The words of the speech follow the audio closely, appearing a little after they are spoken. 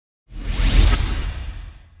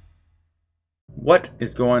What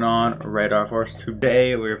is going on, Radar Force?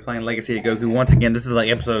 Today we're playing Legacy of Goku once again. This is like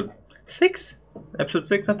episode 6? Episode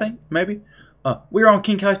 6, I think, maybe? We're on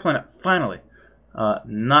King Kai's planet, finally.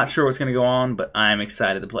 Not sure what's going to go on, but I'm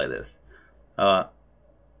excited to play this. And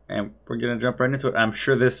we're going to jump right into it. I'm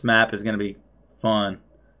sure this map is going to be fun,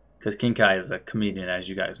 because King Kai is a comedian, as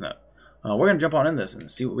you guys know. We're going to jump on in this and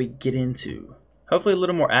see what we get into. Hopefully a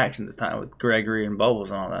little more action this time with Gregory and Bubbles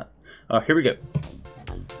and all that. Here we go.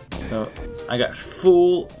 So, I got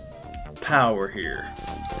full power here.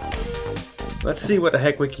 Let's see what the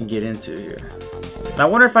heck we can get into here. And I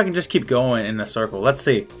wonder if I can just keep going in the circle. Let's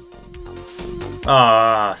see.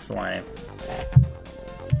 Ah, slime.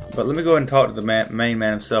 But let me go ahead and talk to the main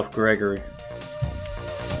man himself, Gregory.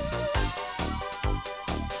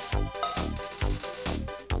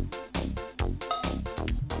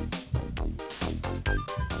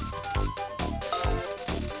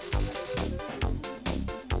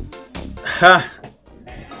 Ha!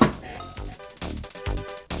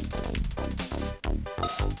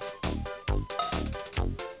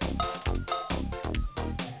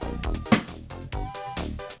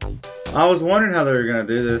 I was wondering how they were gonna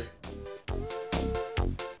do this.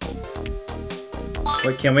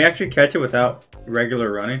 Wait, can we actually catch it without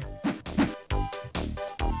regular running?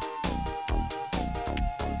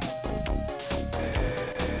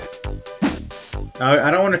 I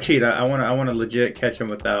don't want to cheat. I want to legit catch him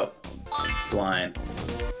without flying.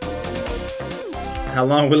 How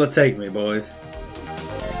long will it take me, boys?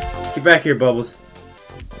 Get back here, Bubbles.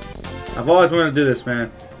 I've always wanted to do this,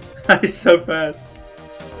 man. He's so fast.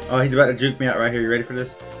 Oh, he's about to juke me out right here. You ready for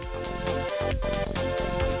this?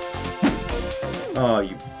 Oh,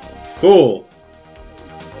 you fool.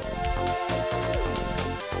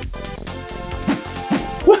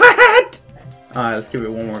 What? Alright, let's give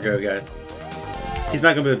it one more go, guys. He's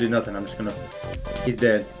not going to be able to do nothing. I'm just going to... He's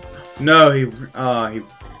dead. No, he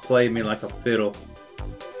played me like a fiddle.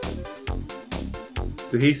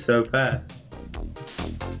 Dude, he's so fast.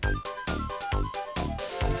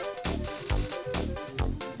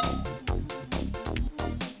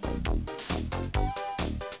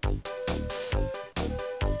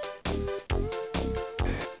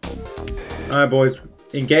 Alright, boys.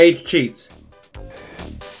 Engage cheats.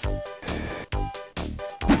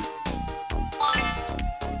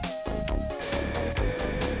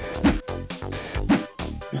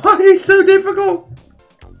 Why is he so difficult?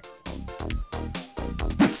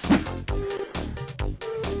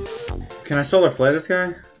 Can I solar flare this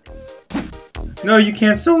guy? No, you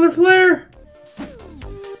can't solar flare!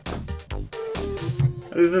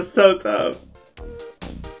 This is so tough.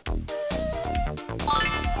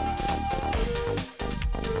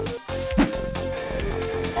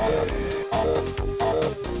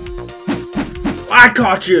 I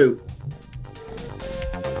caught you!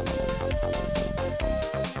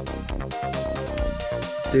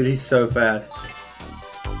 Dude, he's so fast.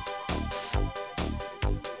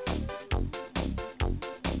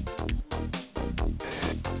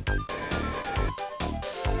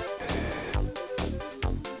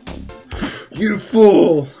 You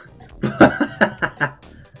fool!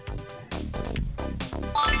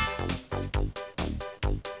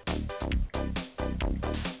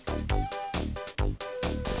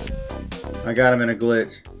 I got him in a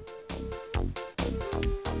glitch.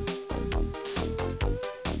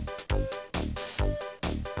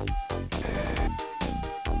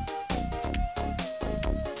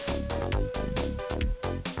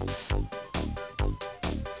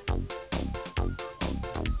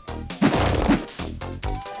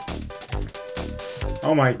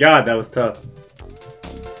 Oh my god, that was tough.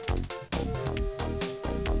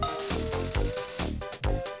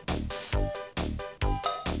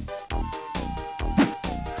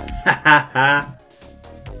 Hahaha.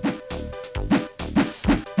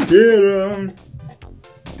 Get him.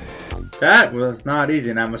 That was not easy,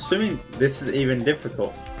 and I'm assuming this is even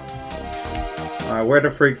difficult. Alright, where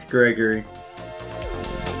the freak's Gregory?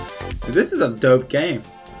 Dude, this is a dope game.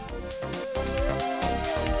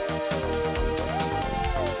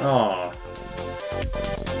 Aww.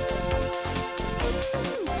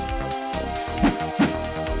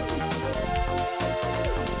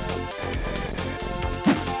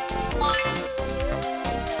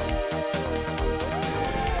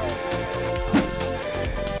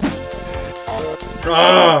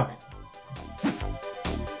 Ah!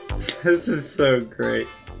 This is so great.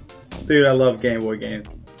 Dude, I love Game Boy games.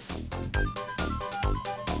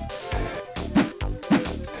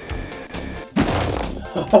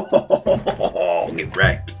 Get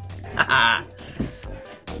wrecked.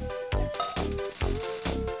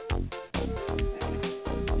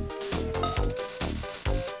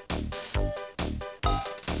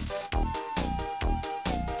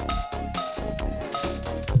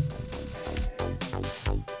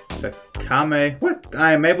 Kame. What?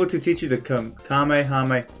 I am able to teach you the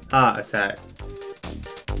Kamehameha attack.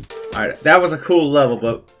 Alright, that was a cool level,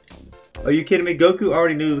 but are you kidding me? Goku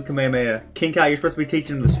already knew the Kamehameha. King Kai, you're supposed to be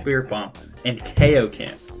teaching him the Spirit Bomb and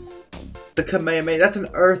Kaioken. The Kamehameha, that's an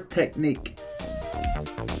Earth technique.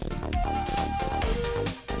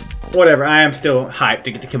 Whatever, I am still hyped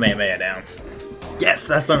to get the Kamehameha down. Yes,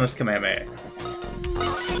 that's on this Kamehameha.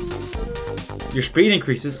 Your speed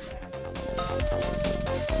increases.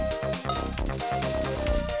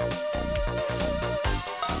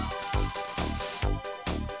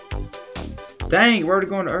 Dang, we're already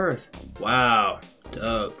going to Earth. Wow,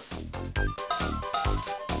 dope.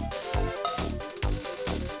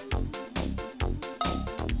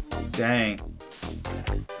 Dang.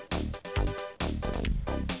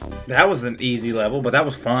 That was an easy level, but that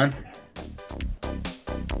was fun.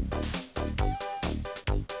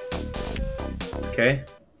 Okay.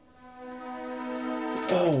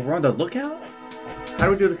 Oh, we're on the lookout? How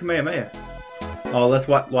do we do the Kamehameha? Oh, let's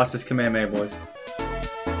watch this Kamehameha, boys.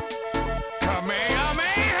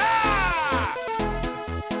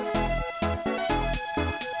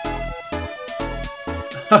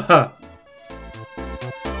 Haha.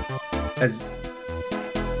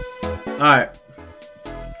 Alright.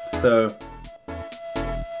 So,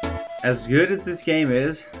 as good as this game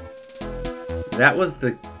is, that was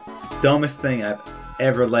the dumbest thing I've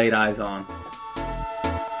ever laid eyes on.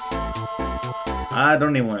 I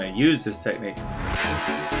don't even want to use this technique.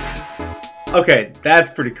 Okay, that's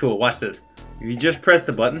pretty cool. Watch this. If you just press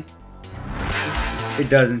the button, it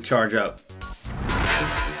doesn't charge up.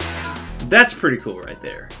 That's pretty cool right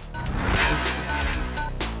there.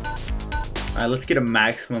 Alright, let's get a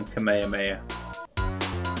maximum Kamehameha.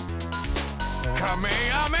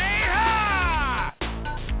 Kamehameha!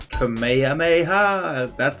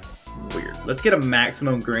 Kamehameha! That's weird. Let's get a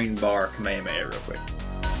maximum green bar Kamehameha real quick.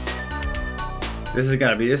 This is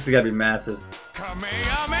gotta be massive.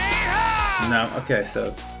 Kamehameha! No, okay, so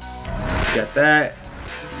you got that.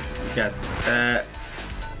 You got that.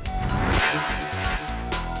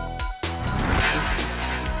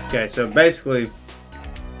 Okay, so basically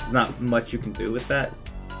not much you can do with that.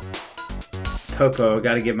 Popo,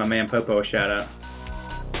 gotta give my man Popo a shout out.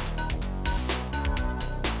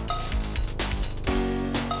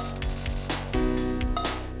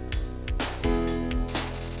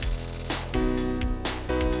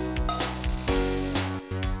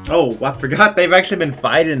 Oh, I forgot they've actually been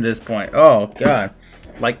fighting at this point. Oh, God.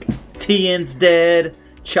 Like, Tien's dead,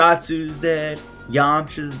 Chatsu's dead,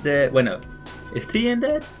 Yamcha's dead. Wait, no. Is Tien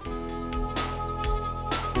dead?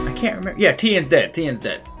 I can't remember. Yeah, Tien's dead. Tien's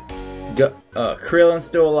dead. Krillin's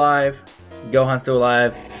still alive, Gohan's still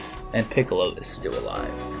alive, and Piccolo is still alive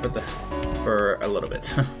for a little bit.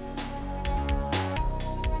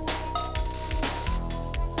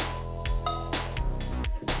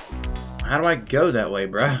 How do I go that way,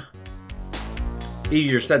 bruh? It's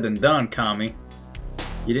easier said than done, Kami.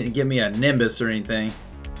 You didn't give me a Nimbus or anything.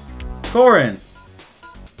 Korin!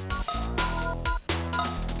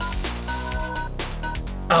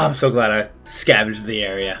 Oh, I'm so glad I scavenged the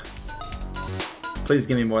area. Please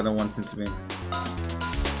give me more than one senzu bean.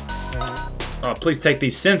 Oh, please take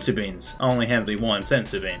these senzu beans. I only have the one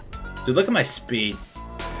senzu bean. Dude, look at my speed.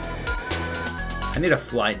 I need a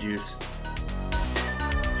flight juice.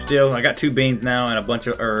 Still, I got 2 beans now and a bunch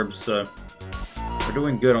of herbs, so we're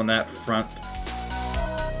doing good on that front.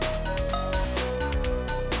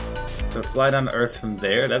 So fly down to Earth from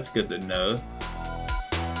there. That's good to know.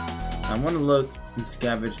 I want to look and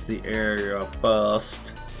scavenge the area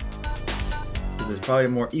first, because there's probably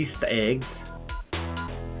more Easter eggs.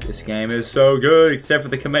 This game is so good, except for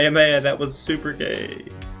the Kamehameha. That was super gay.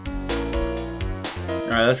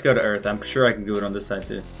 Alright, let's go to Earth. I'm sure I can do it on this side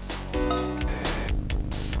too.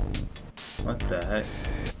 What the heck?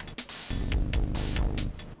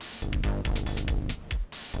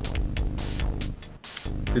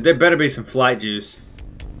 Dude, there better be some flight juice.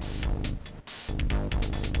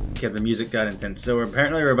 Okay, the music got intense. So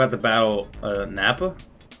apparently we're about to battle Nappa?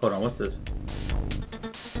 Hold on, what's this?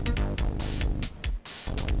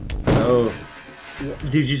 Oh.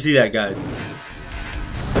 Did you see that, guys?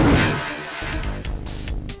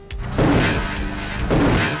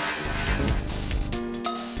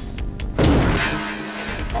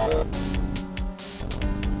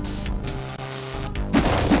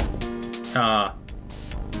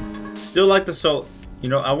 Still like the soul. You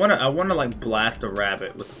know, I wanna like blast a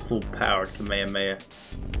rabbit with a full powered Kamehameha.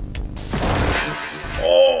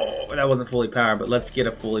 Oh, that wasn't fully powered, but let's get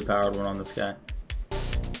a fully powered one on this guy.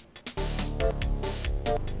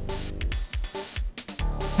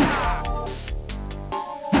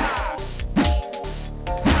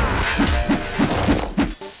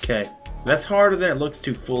 That's harder than it looks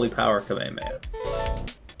to fully power Kamehameha.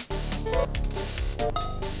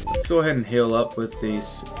 Let's go ahead and heal up with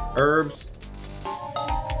these herbs.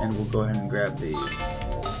 And we'll go ahead and grab these.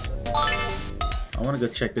 I want to go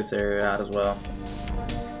check this area out as well.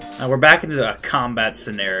 Now we're back into a combat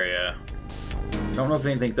scenario. Don't know if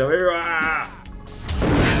anything's over here. Ah!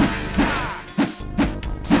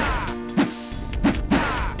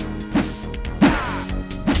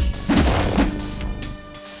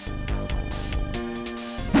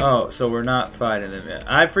 Oh, so we're not fighting them yet.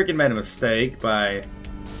 I freaking made a mistake by...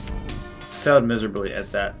 failed miserably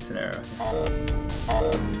at that scenario.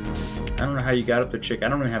 I don't know how you got up there, chick. I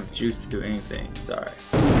don't even have juice to do anything. Sorry.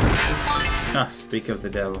 Ah, speak of the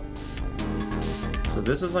devil. So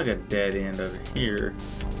this is like a dead end over here.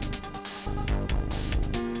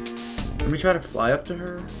 Let me try to fly up to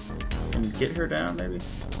her and get her down, maybe?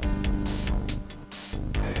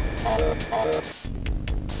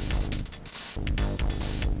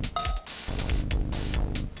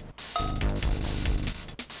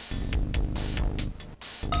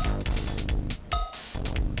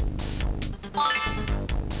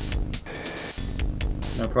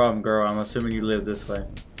 No problem, girl. I'm assuming you live this way.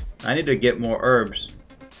 I need to get more herbs.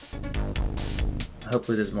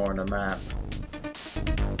 Hopefully there's more on the map.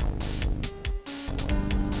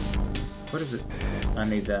 What is it? I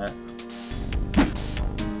need that.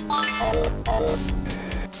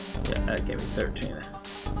 Yeah, that gave me 13.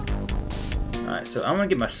 Alright, so I'm gonna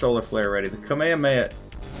get my solar flare ready. The Kamehameha...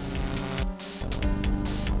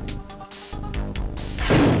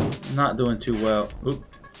 not doing too well. Oop.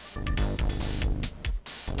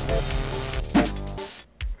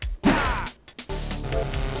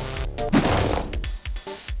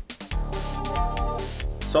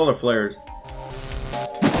 Solar flares.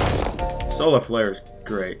 Solar flares,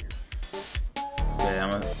 great. Okay, I'm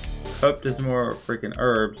gonna hope there's more freaking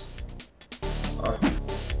herbs. Oh,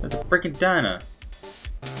 that's a freaking Dinah.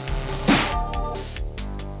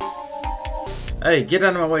 Hey, get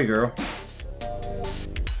out of my way, girl.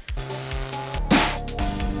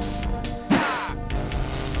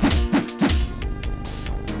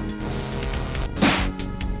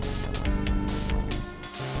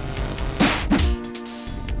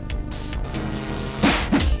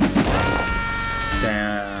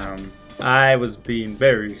 I was being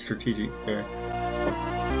very strategic there.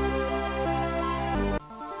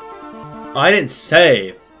 Oh, I didn't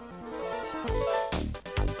save.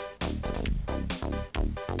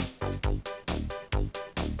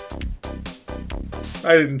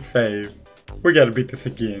 I didn't save. We gotta beat this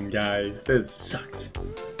again, guys. This sucks.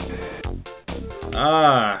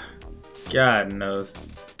 Ah, God knows.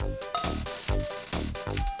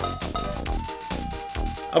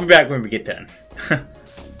 I'll be back when we get done.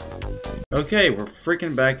 Okay, we're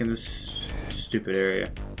freaking back in this stupid area.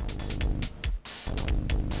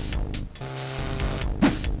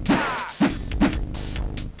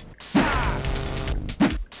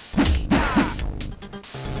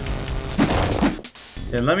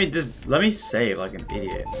 Then let me save like an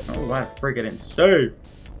idiot. Oh, why the frick I didn't save?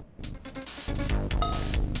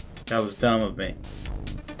 That was dumb of me.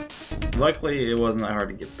 Luckily, it wasn't that hard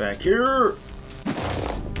to get back here.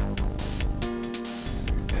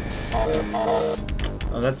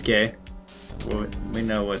 Oh, that's gay. Well, we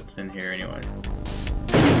know what's in here anyways.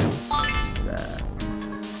 That.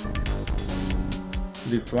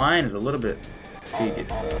 Dude, flying is a little bit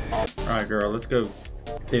tedious. Alright, girl, let's go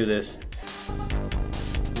do this.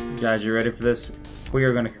 Guys, you ready for this? We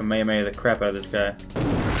are going to Kamehameha the crap out of this guy.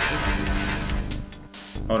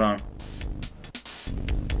 Hold on.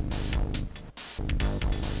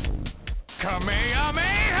 Kamehameha!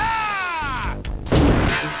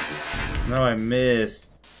 No, I missed.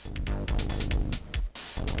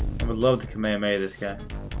 I would love to Kamehameha this guy.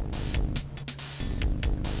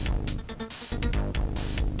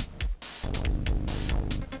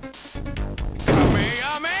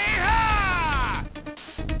 Kamehameha!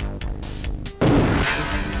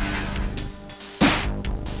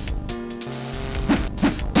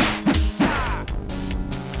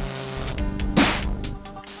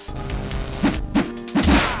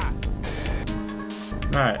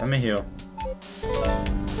 Alright, let me heal.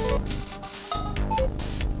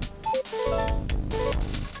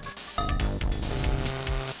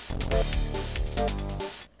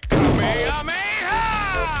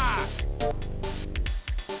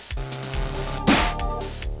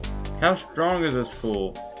 How strong is this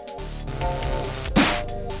fool?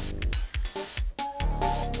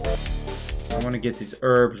 I want to get these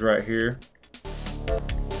herbs right here.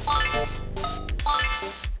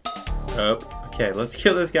 Oh, okay, let's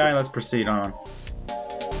kill this guy and let's proceed on.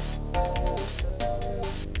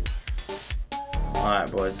 Alright,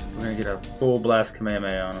 boys. We're gonna get a full blast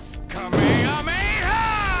Kamehameha on him.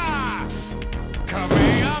 Kamehameha!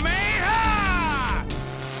 Kamehameha!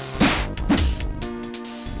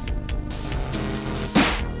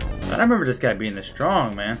 I remember this guy being this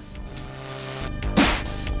strong, man.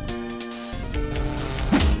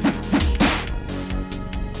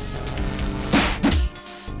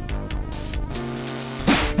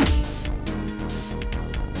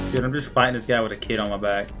 Dude, I'm just fighting this guy with a kid on my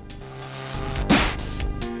back.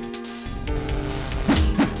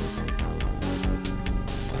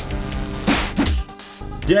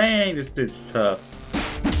 Dang, this dude's tough.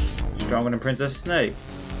 Stronger than Princess Snake.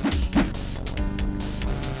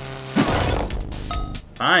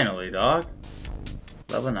 Finally, dog.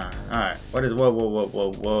 Level 9. Alright, what is... Whoa, whoa, whoa,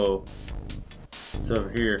 whoa, whoa. What's over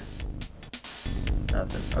here?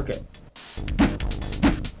 Nothing. Okay.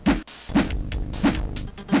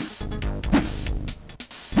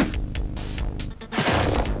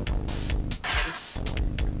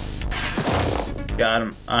 Got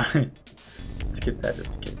him. Alright. Let's get that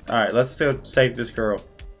just in case. Alright, let's go save this girl.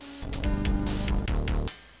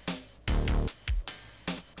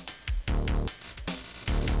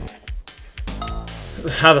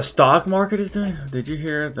 How the stock market is doing? Did you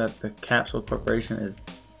hear that the Capsule Corporation is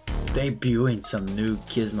debuting some new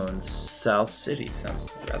gizmo in South City? Sounds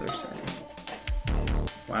rather exciting.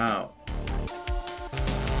 Wow.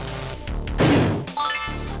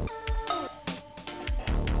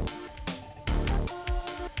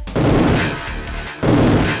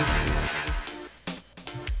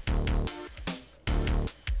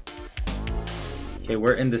 Okay,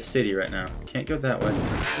 we're in the city right now. Can't go that way.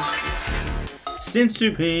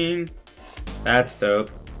 Sinsupine! That's dope.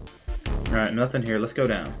 Alright, nothing here. Let's go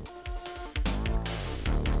down.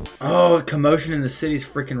 Oh, commotion in the city's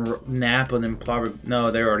freaking nap and then probably...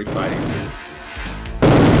 No, they're already fighting.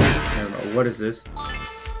 I don't know. What is this?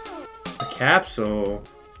 A capsule.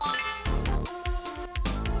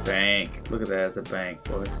 Bank. Look at that as a bank,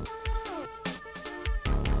 boys.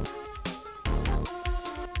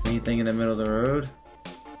 Anything in the middle of the road?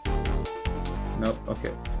 Nope.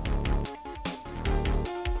 Okay.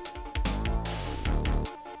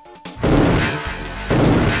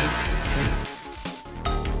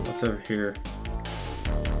 What's over here?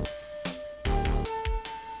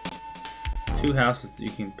 2 houses that you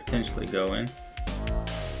can potentially go in.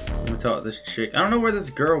 I'm gonna talk to this chick. I don't know where this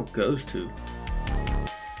girl goes to.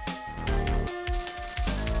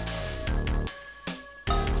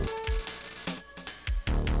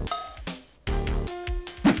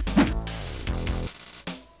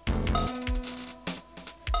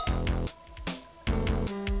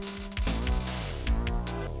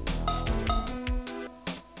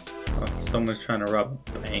 Someone's trying to rob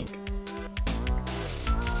a bank.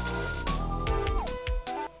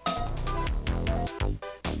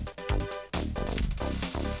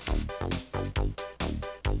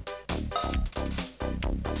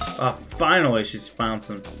 Ah, finally she's found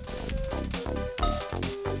some.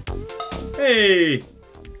 Hey!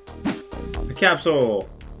 A capsule!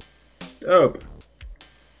 Dope.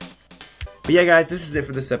 But yeah, guys, this is it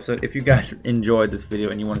for this episode. If you guys enjoyed this video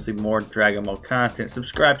and you want to see more Dragon Ball content,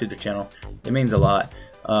 subscribe to the channel. It means a lot.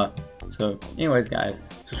 So anyways, guys,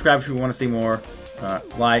 subscribe if you want to see more.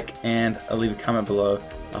 Like and leave a comment below.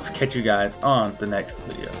 I'll catch you guys on the next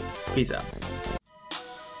video. Peace out.